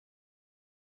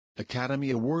Academy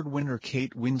Award winner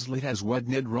Kate Winslet has wed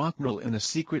Ned RocknRoll in a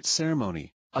secret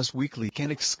ceremony, Us Weekly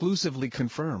can exclusively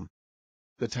confirm.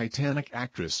 The Titanic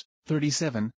actress,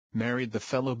 37, married the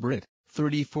fellow Brit,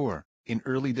 34, in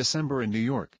early December in New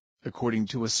York, according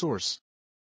to a source.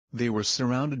 They were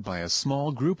surrounded by a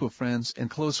small group of friends and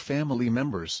close family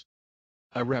members.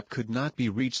 A rep could not be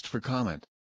reached for comment.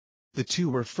 The two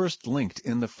were first linked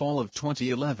in the fall of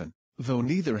 2011, though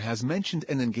neither has mentioned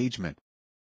an engagement.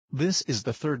 This is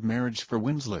the third marriage for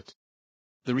Winslet.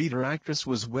 The writer actress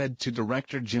was wed to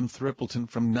director Jim Threapleton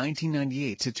from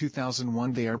 1998 to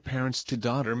 2001. They are parents to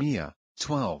daughter Mia,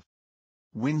 12.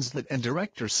 Winslet and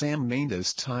director Sam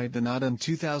Mendes tied the knot in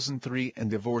 2003 and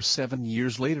divorced 7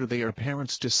 years later. They are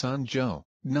parents to son Joe,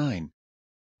 9.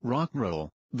 RocknRoll,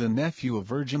 the nephew of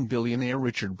Virgin billionaire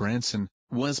Richard Branson,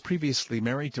 was previously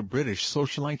married to British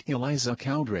socialite Eliza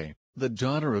Cowdery, the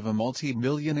daughter of a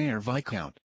multi-millionaire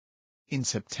viscount. In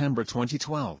September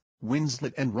 2012,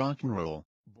 Winslet and RocknRoll,